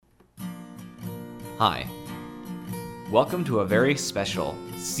Hi. Welcome to a very special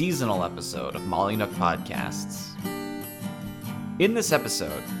seasonal episode of Molly Nook Podcasts. In this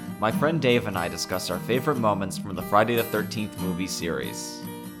episode, my friend Dave and I discuss our favorite moments from the Friday the 13th movie series.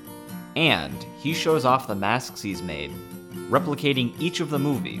 And he shows off the masks he's made, replicating each of the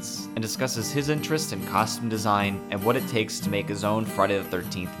movies, and discusses his interest in costume design and what it takes to make his own Friday the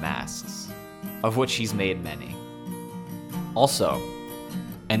 13th masks, of which he's made many. Also,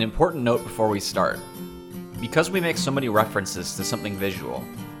 an important note before we start. Because we make so many references to something visual,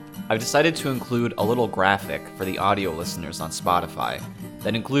 I've decided to include a little graphic for the audio listeners on Spotify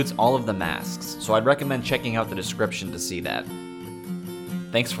that includes all of the masks, so I'd recommend checking out the description to see that.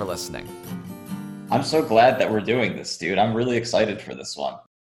 Thanks for listening. I'm so glad that we're doing this, dude. I'm really excited for this one.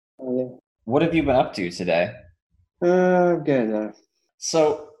 Oh, yeah. What have you been up to today? Good.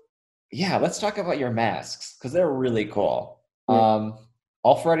 So, yeah, let's talk about your masks, because they're really cool. Yeah.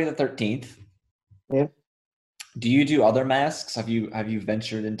 All Friday the 13th. Yeah. Do you do other masks? Have you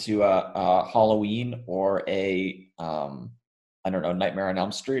ventured into a Halloween or a I don't know, Nightmare on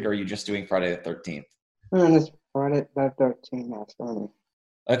Elm Street, or are you just doing Friday the 13th? It's Friday the 13th mask only.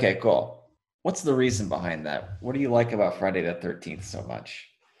 Okay, cool. What's the reason behind that? What do you like about Friday the 13th so much?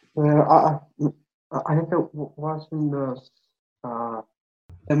 Well, I have to watch the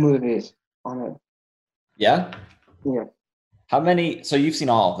movies on it. Yeah? Yeah, How many? So you've seen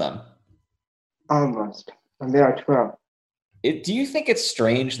all of them. almost. And there are 12. Do you think it's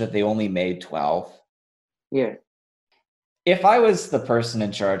strange that they only made 12? Yeah. If I was the person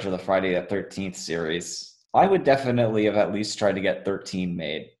in charge of the Friday the 13th series, I would definitely have at least tried to get 13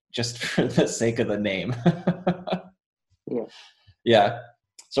 made, just for the sake of the name. Yeah. Yeah.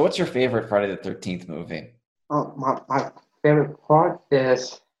 So what's your favorite Friday the 13th movie? My favorite part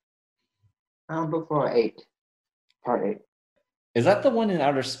is before 8. Part 8. Is that the one in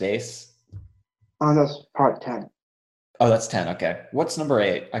outer space? That's part 10. Oh, that's 10. Okay. What's number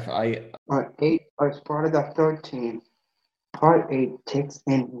 8? Part 8 is Friday the 13th. Part 8 takes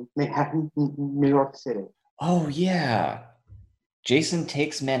in Manhattan, New York City. Oh, yeah. Jason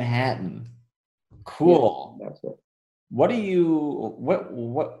Takes Manhattan. Cool. Yeah, that's it. Why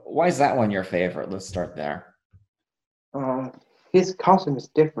is that one your favorite? Let's start there. His costume is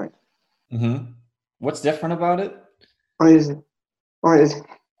different. Mm-hmm. What's different about it? His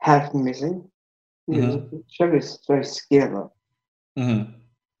half missing. Mm-hmm. His shirt is very scaly. Mm-hmm.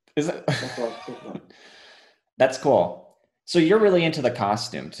 Is it? That's why it's different. That's cool. So you're really into the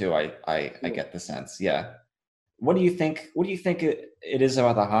costume too. I Yeah. get the sense. Yeah. What do you think it is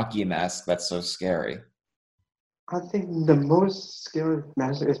about the hockey mask that's so scary? I think the most scary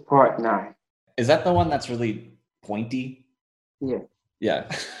mask is part 9. Is that the one that's really pointy? Yeah. Yeah.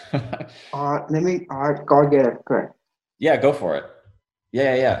 Let me go get it quick. Yeah, go for it.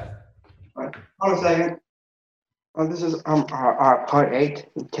 Yeah. Hold on a second. This is part 8.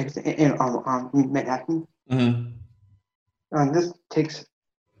 It takes in Manhattan. Mm-hmm. And this takes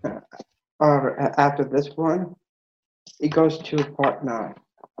after this one, it goes to part 9.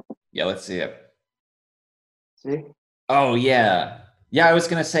 Yeah, let's see it. See? Oh yeah. Yeah, I was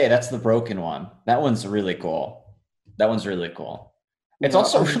gonna say that's the broken one. That one's really cool. It's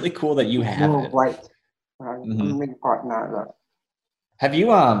also really cool that you have it. Right. Mhm. I'm making part 9 though. Have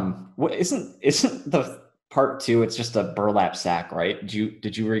you what isn't the part 2, it's just a burlap sack, right?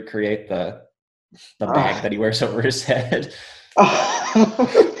 Did you recreate the bag that he wears over his head?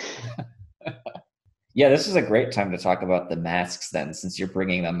 Yeah, this is a great time to talk about the masks then, since you're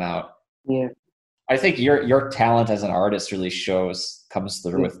bringing them out. Yeah. I think your talent as an artist really comes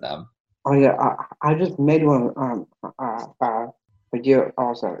through Yeah. with them. Oh yeah, I just made one for you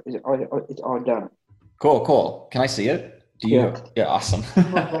also. It's all done. Cool. Can I see it? Yeah, awesome.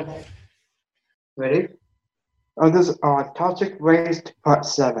 Ready? This is Toxic Waste Part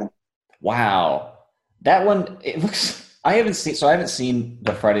 7. Wow. That one, it looks I haven't seen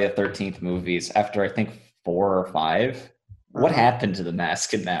the Friday the 13th movies after I think 4 or 5. What happened to the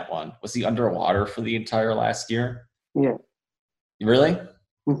mask in that one? Was he underwater for the entire last year? Yeah. Really?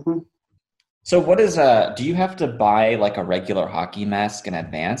 Mm-hmm. So what is do you have to buy like a regular hockey mask in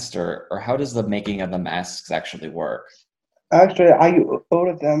advance, or how does the making of the masks actually work? Actually, I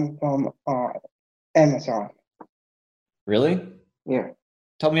ordered them from Amazon. Really? Yeah.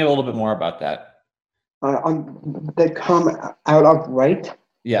 Tell me a little bit more about that. They come out of weight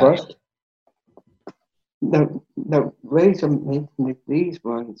first. The way to make these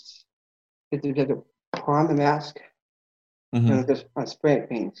ones is to just put on the mask and just spray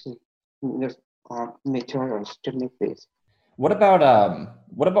paint. Just materials to make these. What about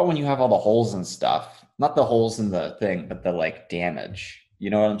when you have all the holes and stuff? Not the holes in the thing, but the like damage. You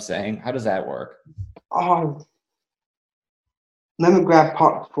know what I'm saying? How does that work? Oh, let me grab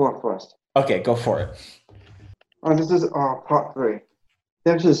part 4 first. Okay, go for it. Oh, this is part 3.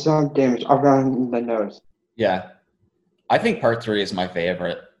 There's just some damage around the nose. Yeah. I think part 3 is my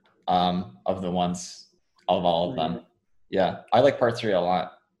favorite of the ones of all of them. Yeah, I like part 3 a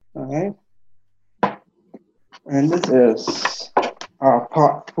lot. Alright. And this is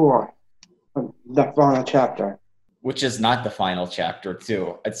part 4 of the final chapter. Which is not the final chapter,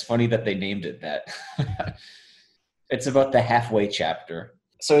 too. It's funny that they named it that. It's about the halfway chapter.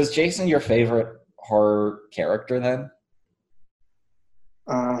 So is Jason your favorite horror character then?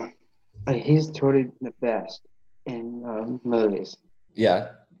 He's totally the best in movies. Yeah.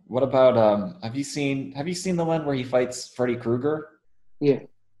 What about have you seen the one where he fights Freddy Krueger? Yeah,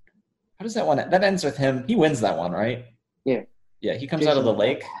 How does that one that ends with him? He wins that one, right? yeah. Yeah, he comes out of Jason the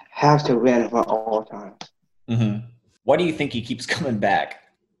lake. has to win for all times. Mm-hmm. Why do you think he keeps coming back?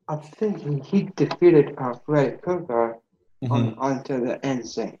 I think he defeated Freddy Krueger Mm-hmm. onto the end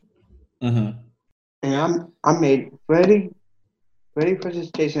scene. Mm-hmm. And I made Freddy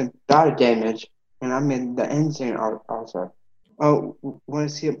versus Jason battle damage, and I made the end scene also. Oh, want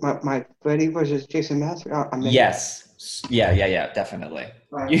to see my Freddy versus Jason mask? I made Yes. Yeah, definitely.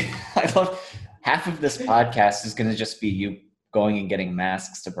 right. I love half of this podcast is going to just be you going and getting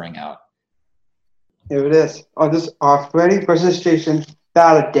masks to bring out. Here it is. Oh, this Freddy versus Jason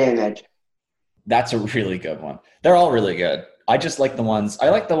battle damage. That's a really good one. They're all really good. I just like the ones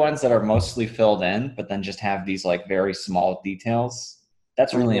that are mostly filled in, but then just have these like very small details.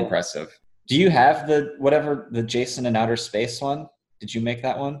 That's really impressive. Do you have the Jason in Outer Space one? Did you make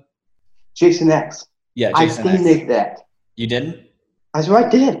that one? Jason X. Yeah, Jason I didn't X. make that. You didn't? That's what I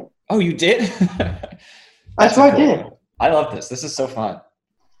did. Oh, you did? That's what I did. I love this. This is so fun.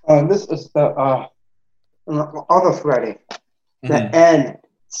 This is the other Freddy. The Mm-hmm. end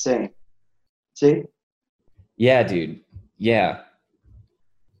scene. See? Yeah, dude. Yeah.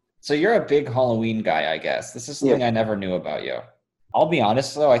 So you're a big Halloween guy, I guess. This is something I never knew about you. I'll be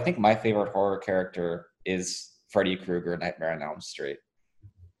honest, though. I think my favorite horror character is Freddy Krueger, Nightmare on Elm Street.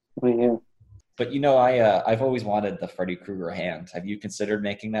 Yeah. But I've always wanted the Freddy Krueger hand. Have you considered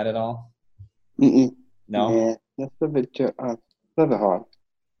making that at all? Mm-mm. No? Yeah, that's a bit hard.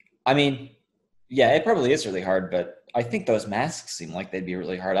 I mean, yeah, it probably is really hard, but I think those masks seem like they'd be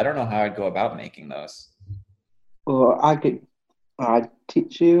really hard. I don't know how I'd go about making those. Well, I could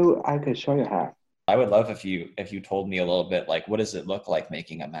teach you. I could show you how. I would love if you told me a little bit, like, what does it look like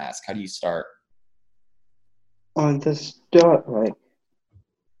making a mask? How do you start? On the start, like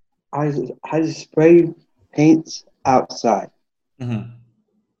I just spray paints outside. Mm-hmm.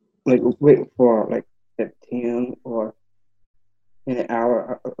 Like wait for like 15 or an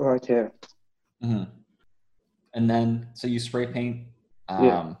hour or two. Mm-hmm. And then, so you spray paint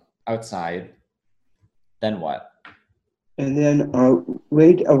outside. Then what? And then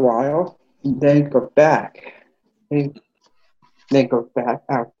wait a while. Then go back. Then go back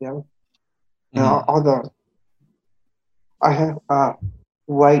out there. And Mm-hmm. although I have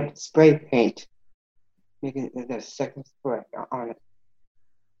white spray paint, making the second spray on it.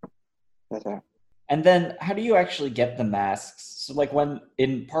 That's it. And then, how do you actually get the masks? So, like, when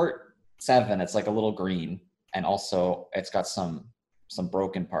in part 7, it's like a little green, and also it's got some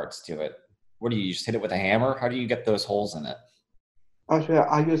broken parts to it. What do you just hit it with a hammer? How do you get those holes in it? Actually,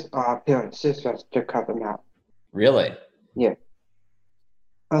 I use a pair of scissors to cut them out. Really? Yeah.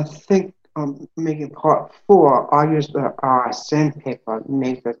 I think making part 4, I used the sandpaper to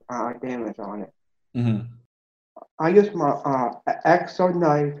make the damage on it. Mm-hmm. I used my Exo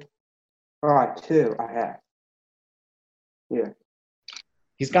knife 2 I have. Yeah.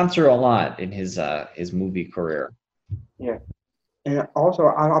 He's gone through a lot in his movie career. Yeah. And also,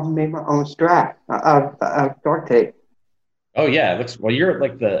 I made my own strap of duct tape. Oh yeah, it looks well. You're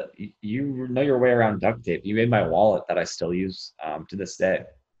like you know your way around duct tape. You made my wallet that I still use to this day.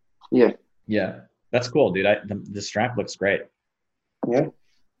 Yeah. Yeah, that's cool, dude. The strap looks great. Yeah.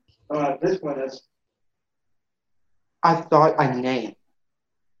 This one is, I thought I named.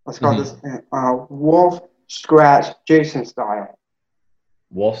 Let's call this Wolf Scratch Jason style.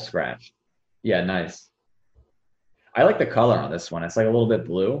 Wolf scratch. Yeah, nice. I like the color on this one. It's like a little bit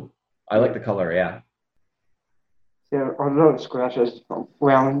blue. I like the color. Yeah. There are little scratches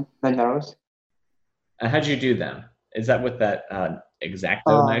around the nose. And how'd you do them? Is that with that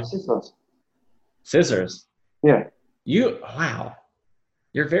X-Acto knife? Scissors. Scissors. Yeah. Wow.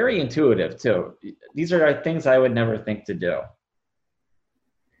 You're very intuitive too. These are things I would never think to do.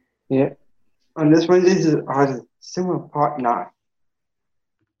 Yeah. And this one is similar part 9.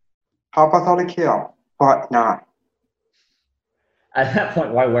 How about the kill? Part 9. At that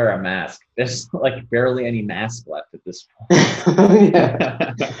point, why wear a mask? There's like barely any mask left at this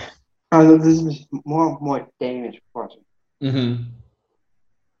Yeah. point. This is more damage portion hmm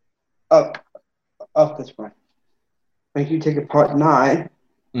of this one. If you take apart 9,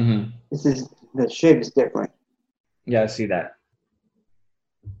 hmm this is the shape is different. Yeah, I see that.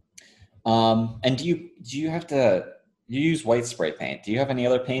 And do you have to you use white spray paint? Do you have any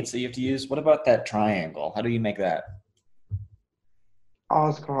other paints that you have to use? What about that triangle? How do you make that?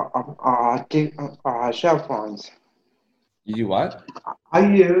 Also, shelf ones. You do what? I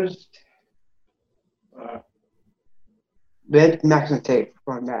used uh, red masking tape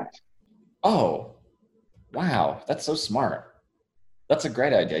for that. Oh, wow, that's so smart. That's a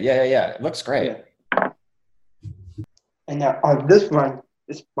great idea. Yeah, yeah, yeah. It looks great. Yeah. And now on this one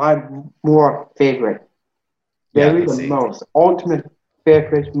is my more favorite. Yeah, Very let's the see. most ultimate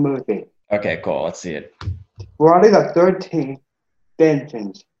favorite movie. Okay, cool. Let's see it. Friday the 13th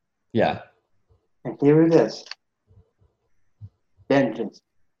Vengeance. Yeah, And here it is. Vengeance.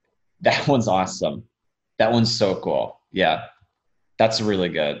 that one's awesome. That one's so cool. Yeah, that's really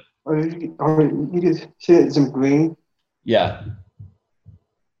good. Or you can see it some green Yeah.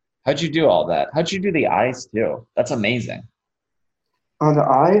 How'd you do all that? How'd you do the eyes too? That's amazing. on the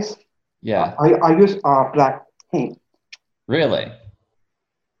eyes. Yeah, I use black paint. really.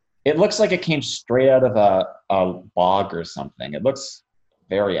 It looks like it came straight out of a bog or something. It looks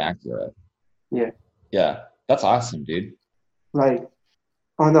very accurate. Yeah. Yeah, that's awesome, dude. Like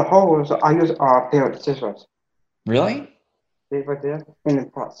on the holes, I use a pair of scissors. Really? See right there? And then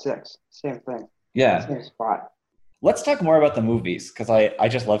part 6. Same thing. Yeah. Same spot. Let's talk more about the movies because I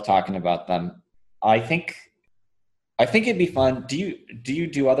just love talking about them. I think I think it'd be fun. Do you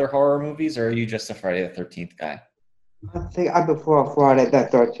do other horror movies or are you just a Friday the 13th guy? I think I prefer Friday the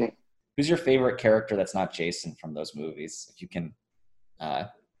 13th. Who's your favorite character that's not Jason from those movies? If you can uh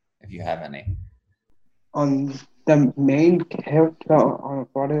if you have any. On the main character on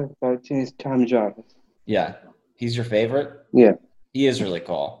Friday the 13th is Tom Jarvis. Yeah. He's your favorite? Yeah. He is really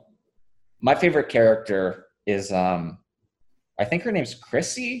cool. My favorite character is I think her name's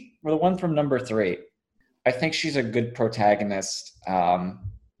Chrissy, or the one from number 3. I think she's a good protagonist.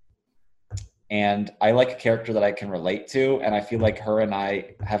 And I like a character that I can relate to, and I feel like her and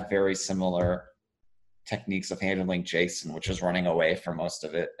I have very similar techniques of handling Jason, which is running away for most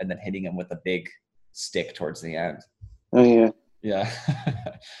of it and then hitting him with a big stick towards the end. Oh yeah. Yeah.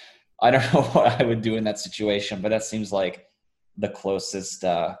 I don't know what I would do in that situation, but that seems like the closest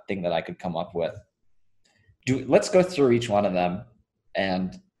thing that I could come up with. Let's go through each one of them,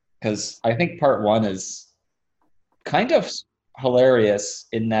 and because I think part 1 is kind of hilarious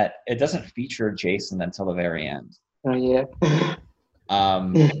in that it doesn't feature Jason until the very end. Oh yeah.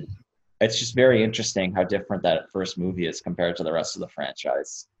 Um, it's just very interesting how different that first movie is compared to the rest of the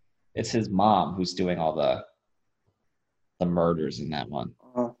franchise. It's his mom who's doing all the murders in that one.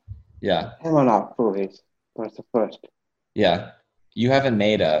 Yeah, Him on our movies. That's the first. yeah. You haven't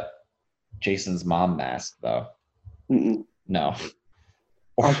made a Jason's mom mask though. Mm-mm. No.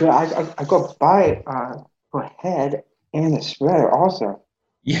 I got buy for head and a sweater also.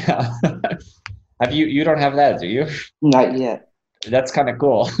 Yeah. Have you don't have that, do you? Not yet. That's kind of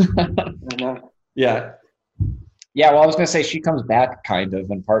cool. I know. Yeah. Yeah, well, I was gonna say she comes back kind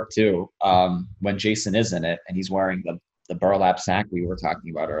of in part 2, when Jason is in it and he's wearing the burlap sack we were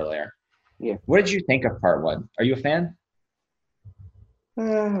talking about earlier. Yeah. What did you think of part 1? Are you a fan?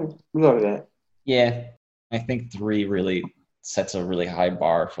 A little bit. Yeah. I think 3 really sets a really high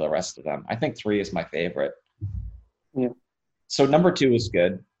bar for the rest of them. I think 3 is my favorite. Yeah. So number 2 is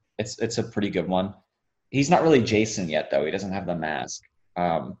good. It's a pretty good one. He's not really Jason yet though. He doesn't have the mask.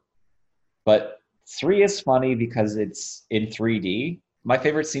 But 3 is funny because it's in 3D. My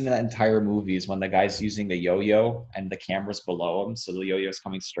favorite scene in that entire movie is when the guy's using the yo-yo and the camera's below him, so the yo-yo's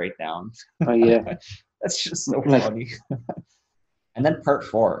coming straight down. Oh yeah. That's just so Like- funny. And then part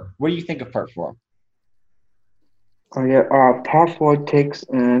 4. What do you think of part 4? Oh yeah. Part 4 takes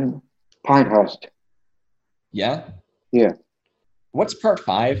in Pinehurst. Yeah? Yeah. What's part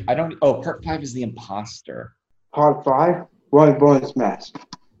 5? I don't. Oh, part 5 is the imposter. Part 5, Roy Burns mask.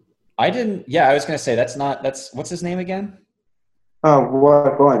 I didn't. Yeah, I was gonna say that's not. That's what's his name again?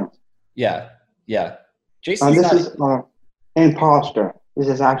 Roy Burns. Yeah, yeah. Jason's This not. is imposter. This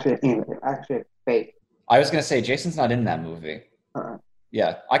is actually fake. I was gonna say Jason's not in that movie. Uh-uh.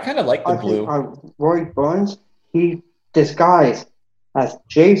 Yeah, I kind of like the I blue. think Roy Burns, he disguised as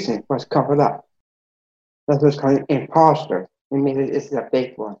Jason was covered up. That's what's called imposter. I mean, it's a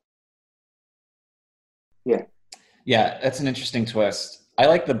fake one. Yeah. Yeah, that's an interesting twist. I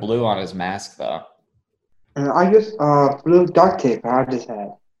like the blue on his mask though. And I just blue duct tape I just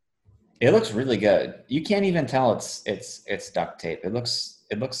had. It looks really good. You can't even tell it's duct tape. It looks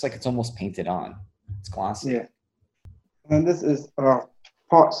like it's almost painted on. It's glossy. Yeah. And this is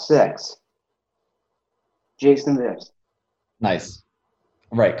part 6. Jason Lives. Nice.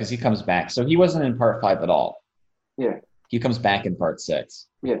 Right, because he comes back. So he wasn't in part 5 at all. Yeah. He comes back in part 6.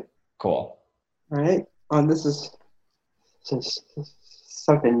 Yeah. Cool. All right. This is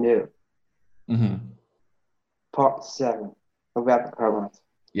something new. Hmm. Part 7 of Rapid Programs.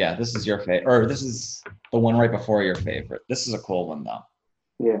 Yeah, this is your favorite, or this is the one right before your favorite. This is a cool one though.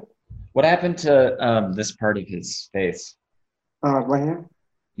 Yeah. What happened to this part of his face? Right here.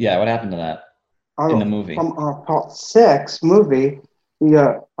 Yeah, what happened to that in the movie? From part 6 movie,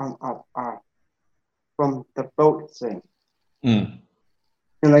 yeah, from the boat scene. Mm.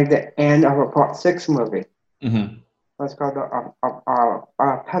 And like the end of a part 6 movie. Mm-hmm. That's called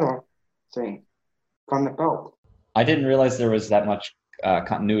the pedal scene from the boat. I didn't realize there was that much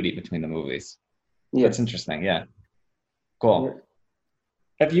continuity between the movies. Yeah. That's interesting. Yeah. Cool.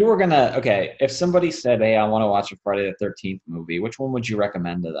 Yeah. If somebody said, "Hey, I want to watch a Friday the 13th movie," which one would you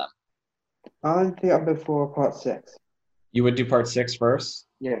recommend to them? I think up before part 6. You would do part 6 first?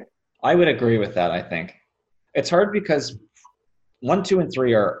 Yeah. I would agree with that, I think. It's hard because 1, 2, and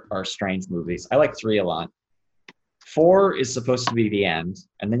 3 are strange movies. I like 3 a lot. 4 is supposed to be the end,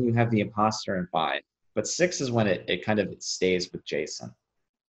 and then you have the imposter in 5. But 6 is when it kind of stays with Jason.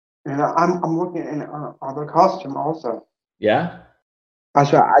 And I'm looking in other costume also. Yeah?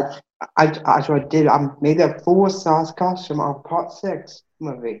 That's what I did. I made a full size costume of part 6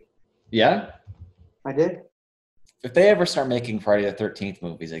 movie. Yeah? I did. If they ever start making Friday the 13th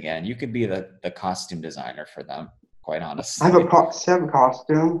movies again, you could be the costume designer for them, quite honestly. I have a part 7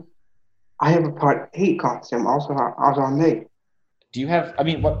 costume. I have a part 8 costume also made. Do you have, I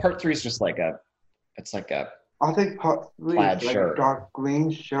mean, what part 3 is just like it's like a I think part 3 plaid is like shirt. a dark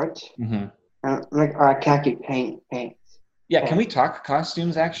green shirt Mm-hmm. and like khaki pants. Yeah, can we talk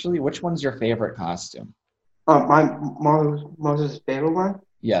costumes actually? Which one's your favorite costume? My most favorite one.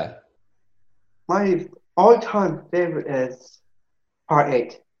 Yeah. My all-time favorite is part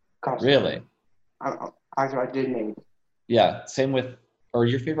 8 costume. Really? I did name it. Yeah, same with, or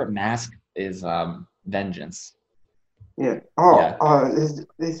your favorite mask is Vengeance. Yeah. Yeah. This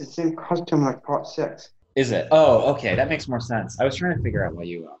is the same costume like part 6. Is it? Oh, okay, that makes more sense. I was trying to figure out why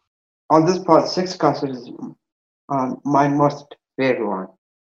you. On this part 6 costume is my most favorite one.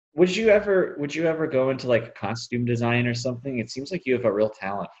 Would you ever go into like a costume design or something? It seems like you have a real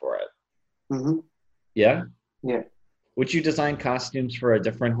talent for it. Mm-hmm. Yeah? Yeah. Would you design costumes for a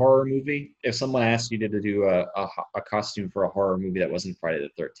different horror movie? If someone asked you to do a costume for a horror movie that wasn't Friday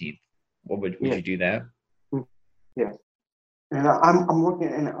the 13th, would Yeah. you do that? Yeah. And I'm looking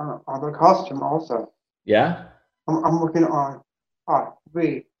in other costume also. Yeah? I'm looking on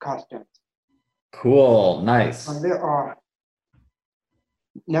 3 costumes. Cool, nice. There are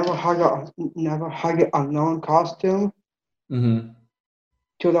Never Hug It Unknown costume. Mm-hmm.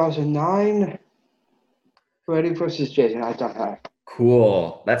 2009. Freddy vs. Jason. I don't have.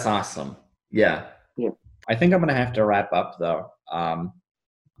 Cool. That's awesome. Yeah. Yeah. I think I'm gonna have to wrap up though.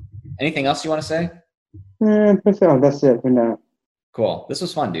 Anything else you want to say? That's it for now. Cool. This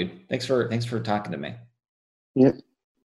was fun, dude. Thanks for talking to me. Yep.